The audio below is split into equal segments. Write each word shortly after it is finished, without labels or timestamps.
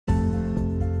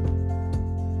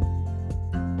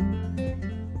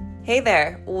Hey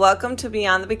there, welcome to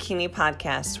Beyond the Bikini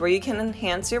podcast, where you can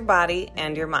enhance your body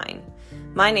and your mind.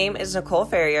 My name is Nicole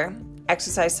Ferrier,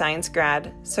 exercise science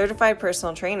grad, certified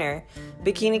personal trainer,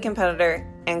 bikini competitor,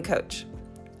 and coach.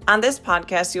 On this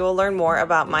podcast, you will learn more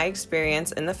about my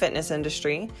experience in the fitness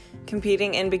industry,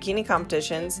 competing in bikini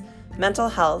competitions, mental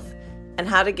health, and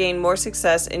how to gain more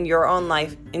success in your own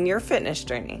life in your fitness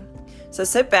journey. So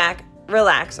sit back,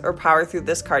 relax, or power through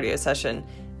this cardio session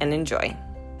and enjoy.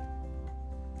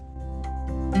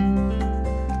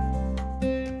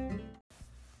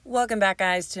 Welcome back,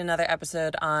 guys, to another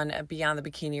episode on Beyond the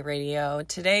Bikini Radio.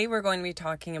 Today, we're going to be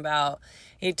talking about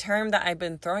a term that I've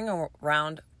been throwing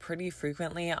around pretty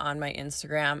frequently on my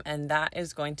Instagram, and that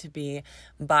is going to be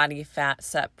body fat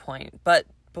set point. But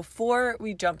before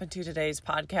we jump into today's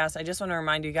podcast, I just want to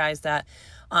remind you guys that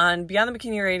on Beyond the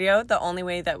Bikini Radio, the only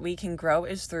way that we can grow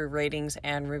is through ratings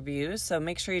and reviews. So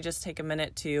make sure you just take a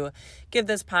minute to give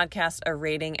this podcast a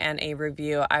rating and a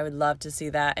review. I would love to see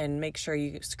that, and make sure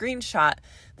you screenshot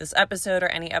this episode or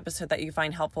any episode that you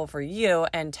find helpful for you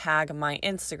and tag my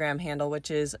Instagram handle,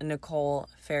 which is Nicole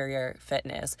Ferrier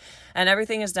Fitness. And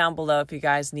everything is down below if you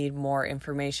guys need more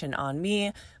information on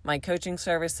me, my coaching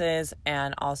services,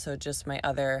 and also just my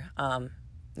other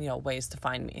ways to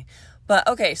find me. But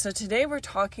okay, so today we're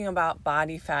talking about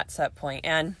body fat set point,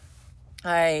 and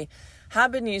I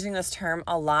have been using this term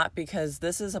a lot because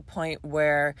this is a point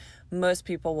where most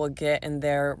people will get in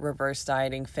their reverse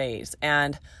dieting phase.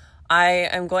 And I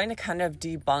am going to kind of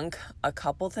debunk a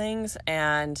couple things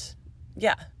and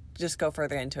just go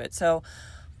further into it. So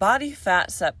body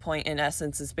fat set point, in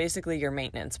essence, is basically your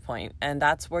maintenance point, and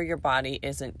that's where your body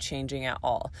isn't changing at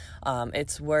all.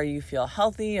 It's where you feel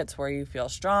healthy, it's where you feel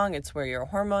strong, it's where your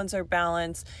hormones are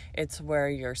balanced, it's where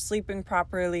you're sleeping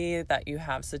properly, that you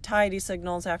have satiety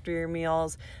signals after your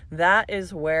meals. That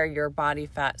is where your body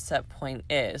fat set point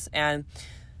is, and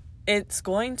it's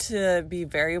going to be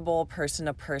variable person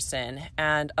to person.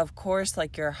 And of course,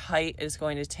 like, your height is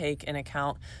going to take in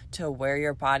account to where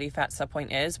your body fat set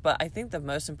point is. But I think the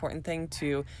most important thing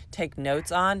to take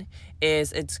notes on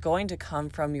is it's going to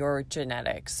come from your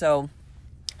genetics. So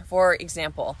for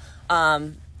example,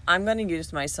 I'm going to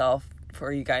use myself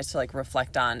for you guys to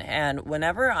reflect on. And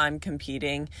whenever I'm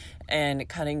competing and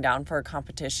cutting down for a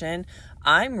competition,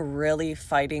 I'm really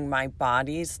fighting my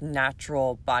body's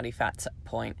natural body fat set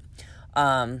point.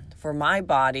 For my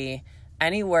body,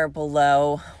 anywhere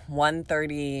below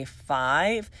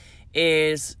 135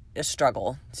 is a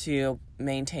struggle to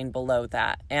maintain below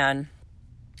that. And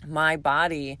my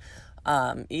body,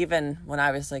 even when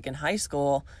I was in high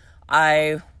school,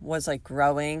 I was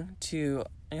growing to,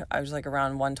 I was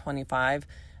around 125,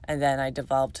 and then I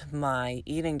developed my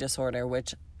eating disorder,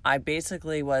 which I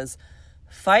basically was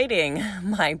fighting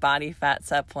my body fat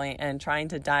set point and trying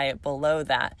to diet below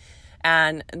that.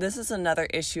 And this is another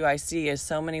issue I see, is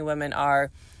so many women are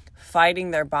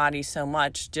fighting their body so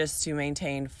much just to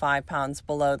maintain 5 pounds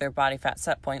below their body fat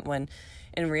set point, when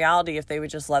in reality, if they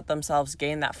would just let themselves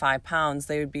gain that 5 pounds,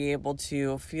 they would be able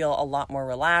to feel a lot more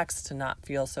relaxed, to not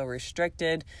feel so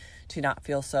restricted, to not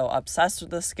feel so obsessed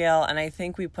with the scale. And I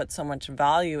think we put so much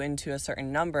value into a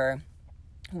certain number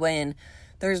when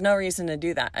there's no reason to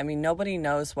do that. I mean, nobody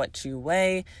knows what you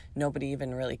weigh. Nobody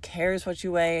even really cares what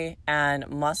you weigh. And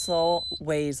muscle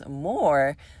weighs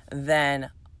more than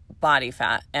body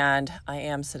fat. And I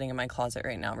am sitting in my closet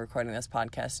right now recording this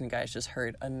podcast, and you guys just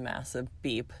heard a massive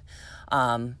beep.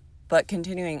 But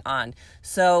continuing on.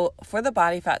 So for the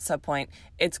body fat set point,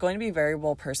 it's going to be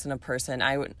variable person to person.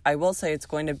 I will say it's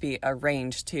going to be a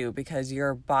range too, because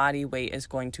your body weight is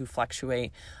going to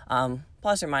fluctuate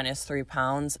plus or minus 3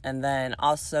 pounds. And then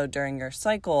also during your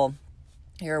cycle,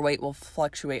 your weight will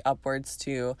fluctuate upwards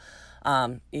to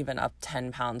even up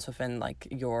 10 pounds within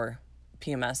your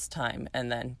PMS time.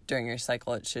 And then during your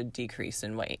cycle, it should decrease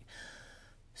in weight.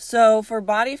 So for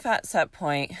body fat set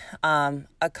point,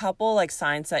 a couple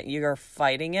signs that you're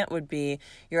fighting it would be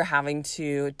you're having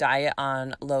to diet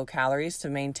on low calories to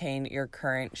maintain your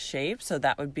current shape. So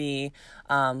that would be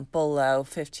below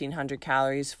 1,500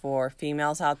 calories for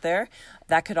females out there.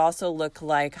 That could also look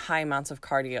like high amounts of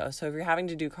cardio. So if you're having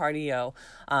to do cardio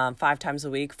 5 times a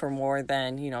week for more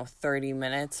than 30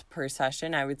 minutes per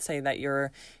session, I would say that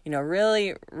you're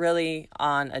really, really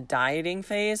on a dieting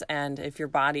phase. And if your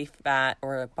body fat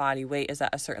or body weight is at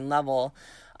a certain level,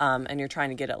 and you're trying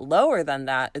to get it lower than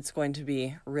that, it's going to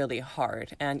be really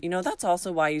hard. And, that's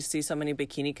also why you see so many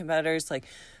bikini competitors,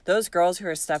 those girls who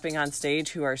are stepping on stage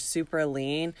who are super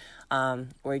lean,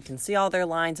 where you can see all their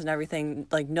lines and everything.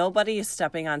 Nobody is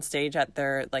stepping on stage at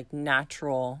their,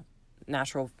 natural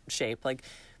shape.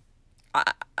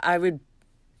 I would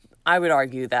I would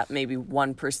argue that maybe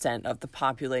 1% of the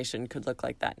population could look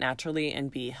like that naturally and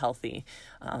be healthy.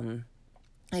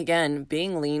 Again,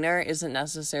 being leaner isn't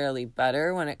necessarily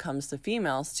better when it comes to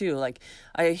females too. Like,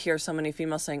 I hear so many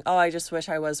females saying, oh, I just wish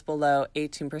I was below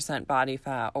 18% body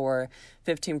fat or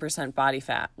 15% body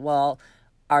fat. Well,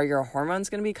 are your hormones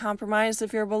going to be compromised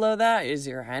if you're below that? Is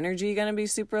your energy going to be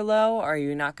super low? Are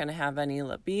you not going to have any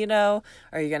libido?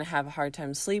 Are you going to have a hard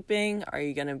time sleeping? Are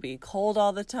you going to be cold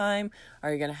all the time?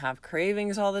 Are you going to have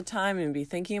cravings all the time and be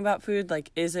thinking about food? Like,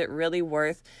 is it really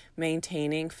worth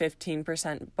maintaining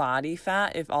 15% body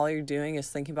fat if all you're doing is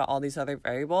thinking about all these other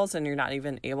variables and you're not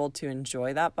even able to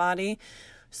enjoy that body?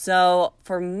 So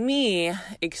for me,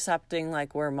 accepting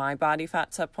like where my body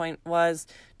fat set point was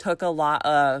took a lot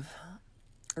of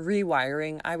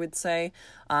rewiring, I would say.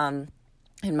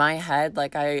 In my head,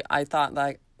 like I thought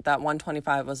like that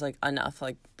 125 was like enough.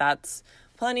 Like, that's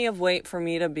plenty of weight for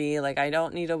me to be like, I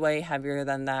don't need to weigh heavier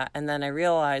than that. And then I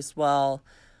realized, well,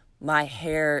 my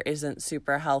hair isn't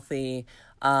super healthy.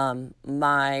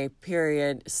 My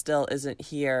period still isn't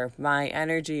here. My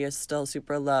energy is still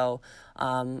super low.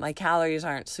 My calories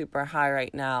aren't super high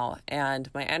right now. And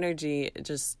my energy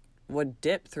just would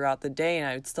dip throughout the day, and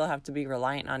I would still have to be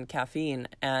reliant on caffeine.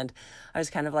 And I was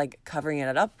kind of like covering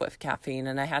it up with caffeine.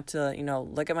 And I had to,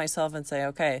 look at myself and say,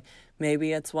 okay,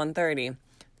 maybe it's 130.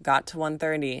 Got to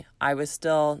 130. I was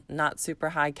still not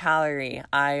super high calorie.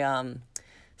 I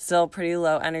still pretty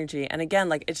low energy. And again,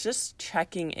 like, it's just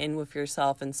checking in with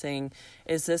yourself and saying,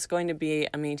 is this going to be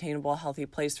a maintainable, healthy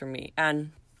place for me?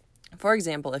 And for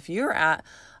example, if you're at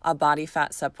a body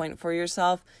fat set point for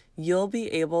yourself, you'll be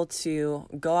able to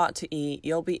go out to eat.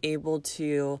 You'll be able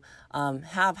to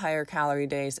have higher calorie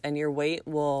days, and your weight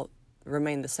will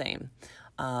remain the same.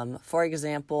 For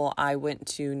example, I went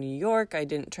to New York. I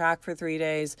didn't track for 3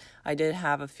 days. I did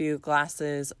have a few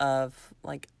glasses of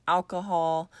like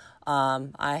alcohol.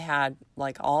 I had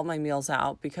like all my meals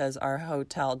out because our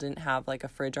hotel didn't have like a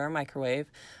fridge or a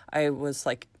microwave. I was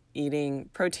like eating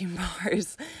protein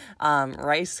bars,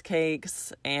 rice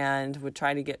cakes, and would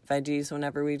try to get veggies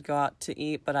whenever we'd go out to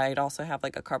eat. But I'd also have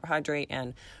like a carbohydrate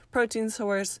and protein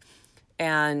source.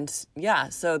 And yeah,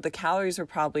 so the calories were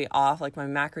probably off. Like, my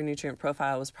macronutrient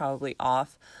profile was probably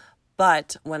off.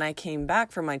 But when I came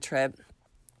back from my trip,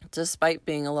 despite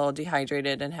being a little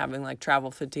dehydrated and having like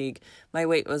travel fatigue, my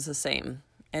weight was the same.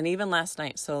 And even last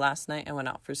night. So last night I went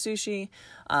out for sushi.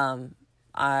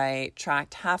 I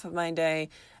tracked half of my day,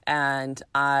 and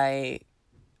I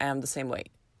am the same weight.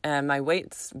 And my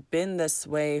weight's been this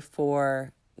way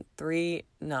for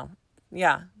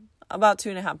about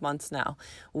 2.5 months now,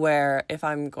 where if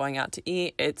I'm going out to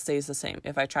eat, it stays the same.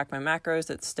 If I track my macros,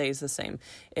 it stays the same.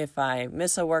 If I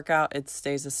miss a workout, it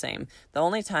stays the same. The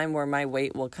only time where my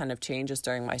weight will kind of change is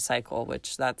during my cycle,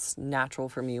 which that's natural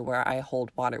for me, where I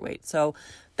hold water weight. So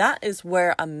that is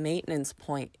where a maintenance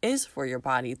point is for your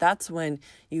body. That's when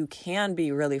you can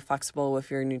be really flexible with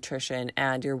your nutrition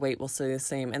and your weight will stay the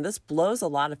same. And this blows a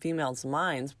lot of females'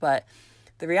 minds, but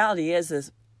the reality is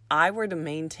I were to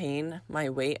maintain my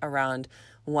weight around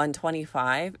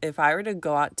 125, if I were to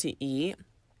go out to eat,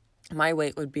 my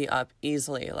weight would be up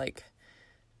easily like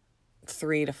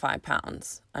 3 to 5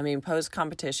 pounds. I mean, post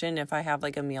competition, if I have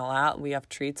like a meal out, we have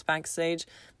treats backstage,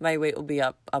 my weight will be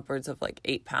upwards of like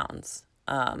 8 pounds.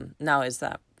 Now, is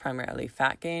that primarily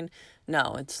fat gain?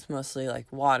 No, it's mostly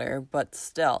like water, but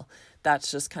still,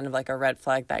 that's just kind of like a red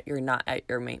flag that you're not at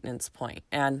your maintenance point.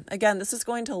 And again, this is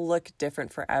going to look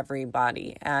different for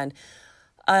everybody. And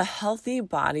a healthy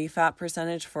body fat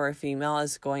percentage for a female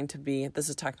is going to be, this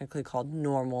is technically called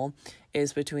normal,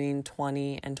 is between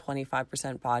 20 and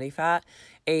 25% body fat.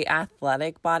 A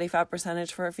athletic body fat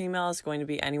percentage for a female is going to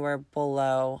be anywhere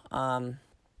below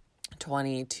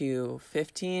 20 to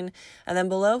 15, and then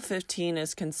below 15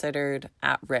 is considered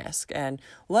at risk. And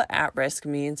what at risk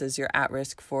means is you're at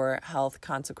risk for health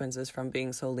consequences from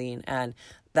being so lean, and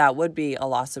that would be a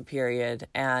loss of period.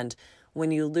 And when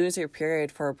you lose your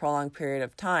period for a prolonged period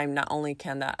of time, not only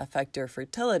can that affect your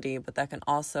fertility, but that can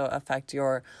also affect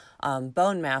your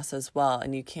bone mass as well.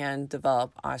 And you can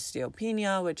develop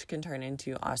osteopenia, which can turn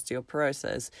into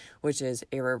osteoporosis, which is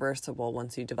irreversible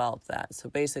once you develop that. So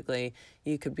basically,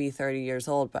 you could be 30 years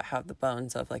old, but have the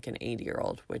bones of like an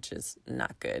 80-year-old, which is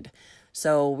not good.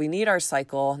 So we need our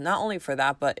cycle, not only for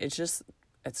that, but it's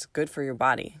good for your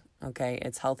body. Okay.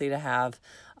 It's healthy to have,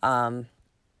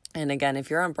 and again, if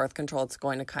you're on birth control, it's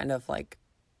going to kind of like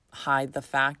hide the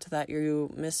fact that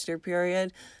you missed your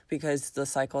period, because the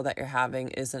cycle that you're having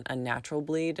isn't a natural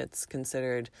bleed. It's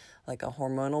considered like a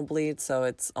hormonal bleed. So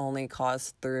it's only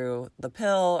caused through the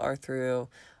pill or through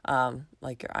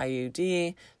like your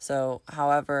IUD. So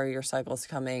however your cycle's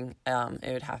coming,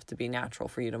 it would have to be natural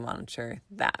for you to monitor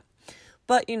that.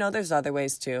 But, there's other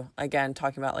ways too. Again,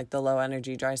 talking about like the low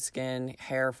energy, dry skin,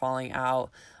 hair falling out,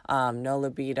 no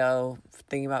libido,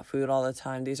 thinking about food all the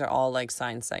time. These are all like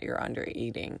signs that you're under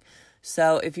eating.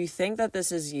 So if you think that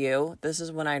this is you, this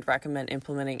is when I'd recommend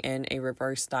implementing in a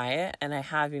reverse diet. And I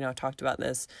have, talked about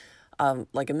this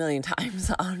like a million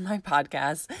times on my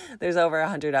podcast. There's over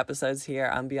 100 episodes here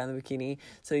on Beyond the Bikini.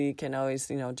 So you can always,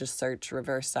 just search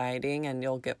reverse dieting and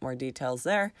you'll get more details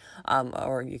there.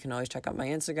 Or you can always check out my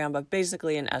Instagram. But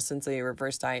basically, in essence, a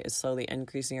reverse diet is slowly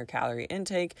increasing your calorie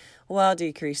intake while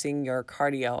decreasing your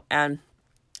cardio. And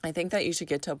I think that you should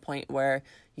get to a point where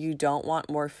you don't want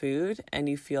more food and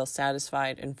you feel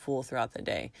satisfied and full throughout the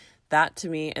day. That to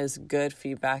me is good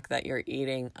feedback that you're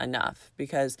eating enough,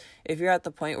 because if you're at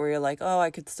the point where you're like, oh,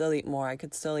 I could still eat more, I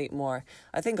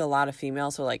think a lot of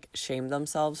females will like shame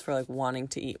themselves for like wanting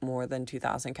to eat more than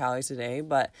 2,000 calories a day.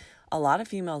 But a lot of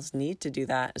females need to do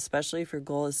that, especially if your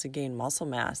goal is to gain muscle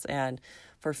mass. And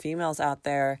for females out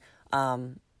there,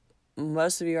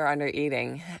 most of you are under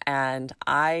eating, and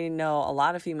I know a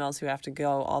lot of females who have to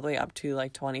go all the way up to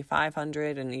like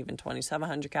 2,500 and even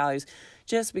 2,700 calories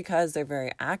just because they're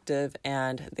very active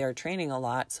and they're training a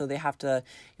lot. So they have to,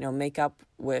 make up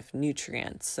with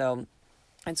nutrients. So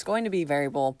it's going to be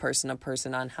variable person to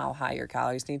person on how high your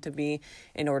calories need to be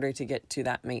in order to get to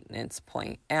that maintenance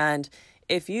point. And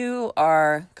if you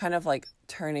are kind of like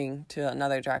turning to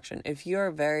another direction, if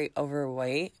you're very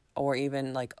overweight or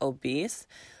even like obese,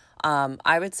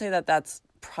 I would say that that's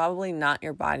probably not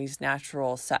your body's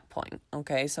natural set point.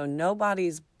 Okay, so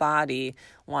nobody's body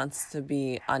wants to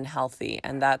be unhealthy,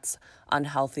 and that's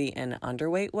unhealthy in an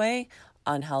underweight way,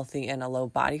 unhealthy in a low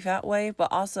body fat way,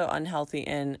 but also unhealthy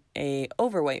in a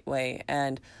overweight way,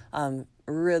 and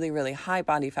really, really high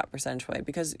body fat percentage way,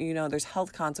 because, there's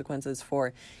health consequences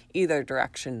for either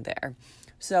direction there.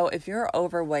 So if you're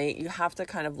overweight, you have to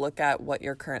kind of look at what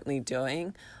you're currently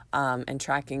doing and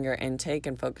tracking your intake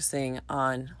and focusing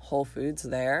on whole foods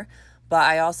there. But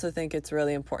I also think it's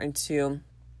really important to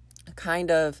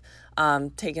kind of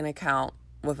take into account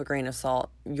with a grain of salt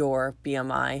your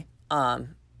BMI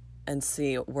and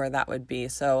see where that would be.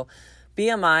 So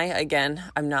BMI, again,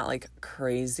 I'm not like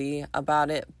crazy about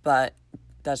it, but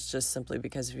that's just simply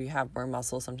because if you have more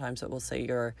muscle, sometimes it will say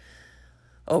you're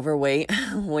overweight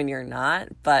when you're not.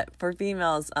 But for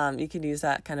females, you can use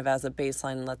that kind of as a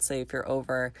baseline. Let's say if you're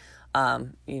over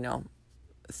 35%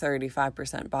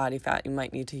 body fat, you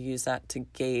might need to use that to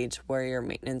gauge where your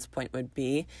maintenance point would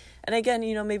be. And again,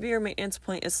 maybe your maintenance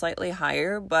point is slightly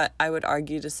higher, but I would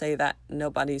argue to say that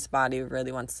nobody's body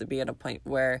really wants to be at a point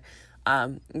where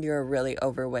you're really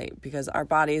overweight, because our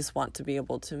bodies want to be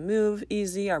able to move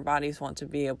easy. Our bodies want to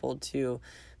be able to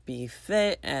be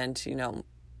fit and,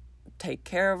 take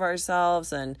care of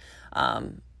ourselves. And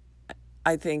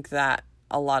I think that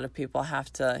a lot of people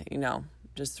have to,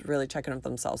 just really check in with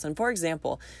themselves. And for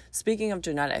example, speaking of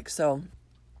genetics, so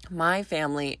my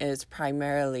family is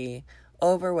primarily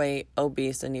overweight,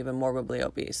 obese, and even morbidly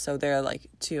obese. So they're like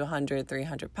 200,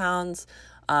 300 pounds.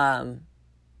 Yeah,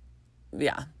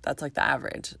 that's like the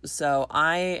average. So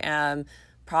I am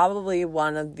probably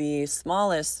one of the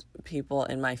smallest people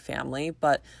in my family,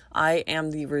 but I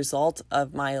am the result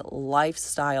of my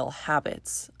lifestyle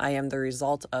habits. I am the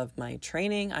result of my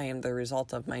training. I am the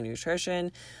result of my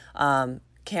nutrition.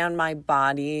 Can my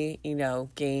body,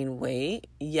 gain weight?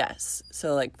 Yes.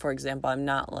 So like, for example, I'm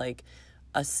not like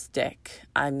a stick.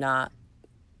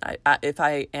 If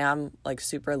I am like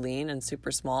super lean and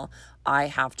super small, I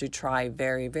have to try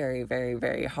very, very, very,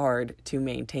 very hard to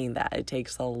maintain that. It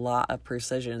takes a lot of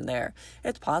precision there.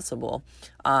 It's possible,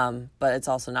 but it's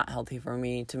also not healthy for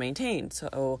me to maintain.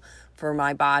 So for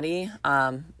my body,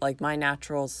 like my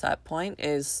natural set point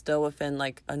is still within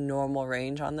like a normal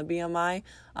range on the BMI.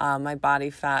 My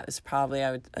body fat is probably,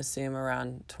 I would assume,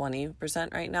 around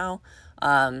 20% right now.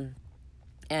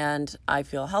 And I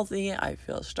feel healthy. I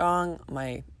feel strong.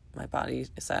 My body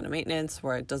is at a maintenance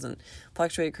where it doesn't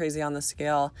fluctuate crazy on the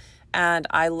scale. And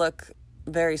I look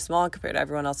very small compared to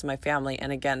everyone else in my family.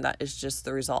 And again, that is just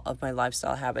the result of my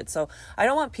lifestyle habits. So I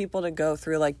don't want people to go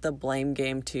through like the blame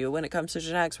game too when it comes to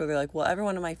genetics, where they're like, well,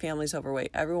 everyone in my family is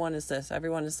overweight. Everyone is this,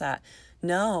 everyone is that.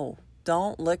 No,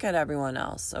 don't look at everyone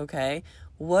else, okay?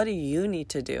 What do you need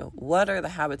to do? What are the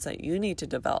habits that you need to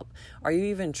develop? Are you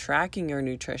even tracking your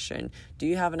nutrition? Do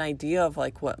you have an idea of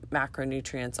like what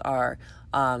macronutrients are?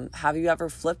 Have you ever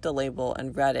flipped a label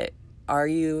and read it? Are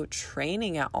you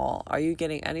training at all? Are you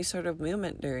getting any sort of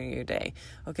movement during your day?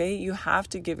 Okay, you have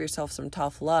to give yourself some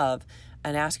tough love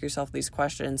and ask yourself these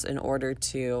questions in order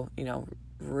to,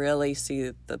 really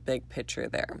see the big picture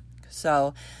there.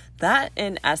 So that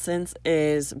in essence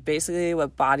is basically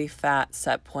what body fat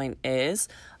set point is.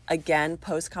 Again,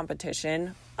 post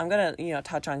competition, I'm going to,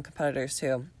 touch on competitors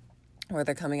too, where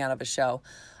they're coming out of a show.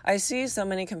 I see so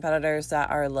many competitors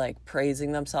that are like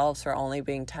praising themselves for only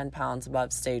being 10 pounds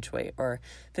above stage weight or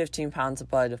 15 pounds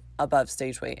above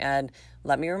stage weight. And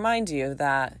let me remind you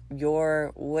that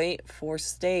your weight for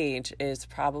stage is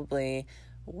probably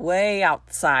way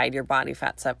outside your body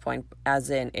fat set point, as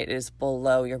in it is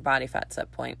below your body fat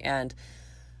set point. And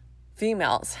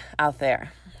females out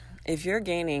there, if you're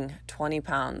gaining 20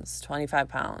 pounds, 25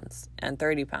 pounds, and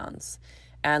 30 pounds,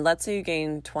 and let's say you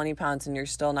gain 20 pounds and you're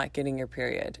still not getting your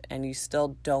period and you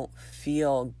still don't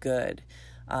feel good.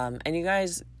 And you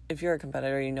guys, if you're a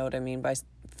competitor, you know what I mean by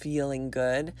feeling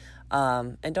good.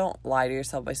 And don't lie to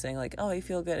yourself by saying like, oh, I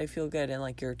feel good. And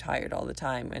like you're tired all the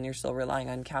time and you're still relying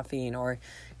on caffeine or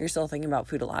you're still thinking about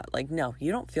food a lot. Like, no,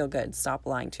 you don't feel good. Stop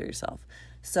lying to yourself.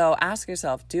 So ask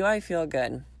yourself, do I feel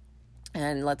good?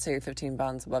 And let's say you're 15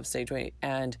 pounds above stage weight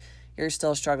and you're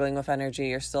still struggling with energy.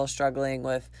 You're still struggling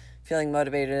with feeling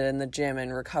motivated in the gym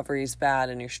and recovery's bad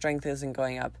and your strength isn't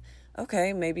going up.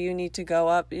 Okay, maybe you need to go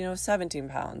up, 17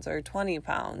 pounds or 20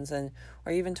 pounds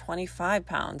or even 25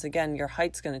 pounds. Again, your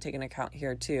height's going to take an account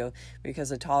here too, because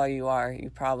the taller you are, you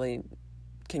probably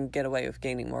can get away with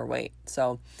gaining more weight.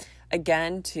 So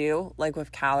again, too, like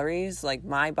with calories, like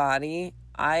my body,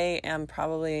 I am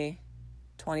probably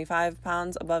 25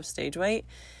 pounds above stage weight,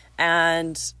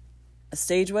 and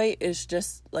stage weight is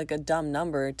just like a dumb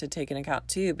number to take into account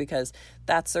too, because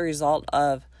that's the result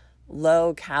of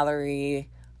low calorie,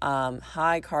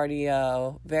 high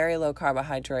cardio, very low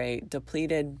carbohydrate,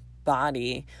 depleted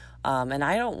body. And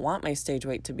I don't want my stage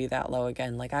weight to be that low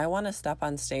again. Like I want to step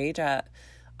on stage at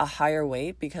a higher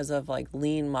weight because of like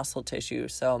lean muscle tissue.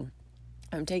 So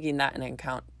I'm taking that into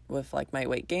account with like my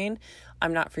weight gain.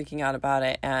 I'm not freaking out about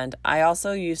it. And I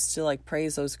also used to like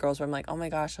praise those girls where I'm like, oh my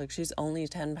gosh, like she's only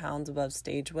 10 pounds above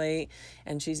stage weight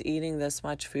and she's eating this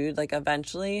much food. Like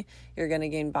eventually you're going to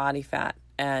gain body fat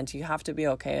and you have to be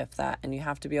okay with that. And you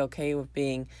have to be okay with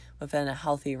being within a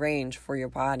healthy range for your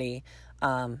body.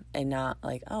 And not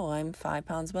like, oh, I'm 5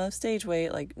 pounds above stage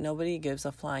weight. Like nobody gives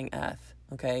a flying F.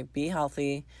 Okay. Be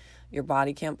healthy. Your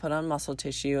body can't put on muscle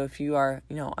tissue. If you are,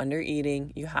 under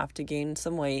eating, you have to gain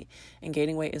some weight, and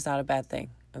gaining weight is not a bad thing,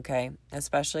 okay?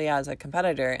 Especially as a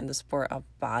competitor in the sport of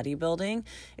bodybuilding,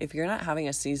 if you're not having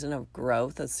a season of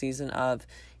growth, a season of,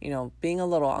 being a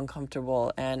little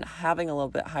uncomfortable and having a little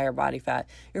bit higher body fat,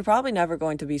 you're probably never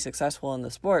going to be successful in the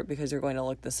sport because you're going to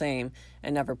look the same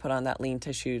and never put on that lean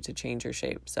tissue to change your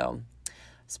shape. So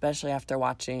especially after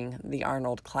watching the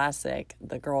Arnold Classic,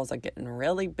 the girls are getting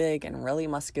really big and really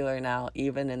muscular now,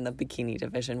 even in the bikini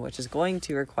division, which is going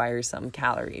to require some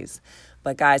calories.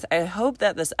 But guys, I hope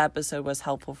that this episode was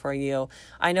helpful for you.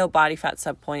 I know body fat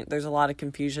set point, there's a lot of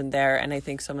confusion there, and I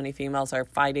think so many females are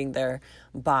fighting their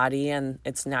body and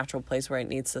its natural place where it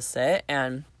needs to sit.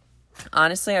 And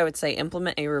honestly, I would say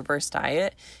implement a reverse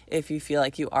diet if you feel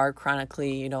like you are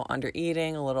chronically, under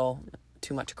eating, a little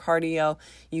too much cardio.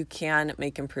 You can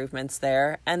make improvements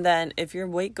there. And then if your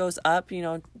weight goes up,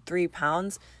 3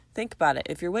 pounds, think about it.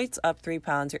 If your weight's up 3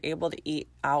 pounds, you're able to eat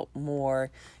out more.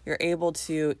 You're able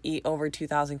to eat over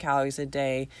 2,000 calories a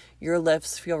day. Your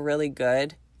lifts feel really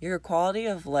good. Your quality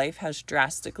of life has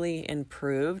drastically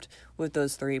improved with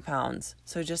those 3 pounds.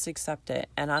 So just accept it.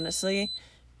 And honestly,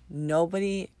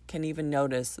 nobody can even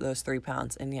notice those 3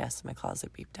 pounds. And yes, my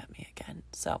closet beeped at me again.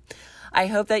 So I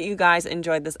hope that you guys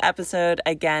enjoyed this episode.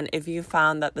 Again, if you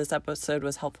found that this episode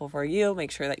was helpful for you,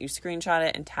 make sure that you screenshot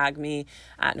it and tag me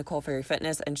at Nicole Fairy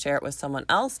Fitness and share it with someone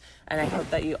else. And I hope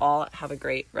that you all have a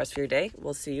great rest of your day.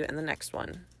 We'll see you in the next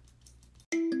one.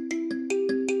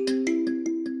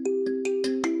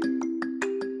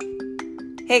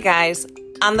 Hey guys,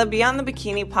 on the Beyond the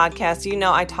Bikini podcast,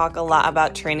 I talk a lot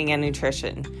about training and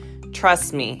nutrition.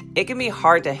 Trust me, it can be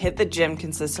hard to hit the gym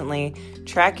consistently,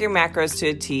 track your macros to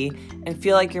a T, and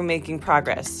feel like you're making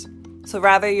progress. So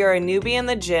rather you're a newbie in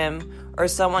the gym or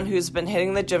someone who's been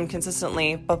hitting the gym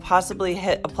consistently but possibly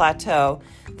hit a plateau,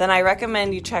 then I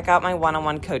recommend you check out my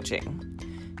one-on-one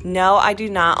coaching. No, I do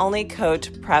not only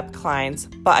coach prep clients,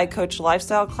 but I coach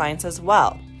lifestyle clients as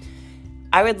well.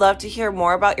 I would love to hear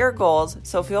more about your goals,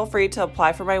 so feel free to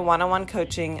apply for my one-on-one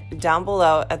coaching down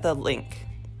below at the link.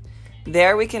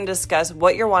 There we can discuss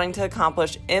what you're wanting to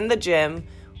accomplish in the gym,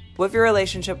 with your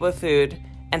relationship with food,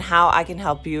 and how I can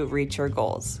help you reach your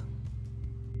goals.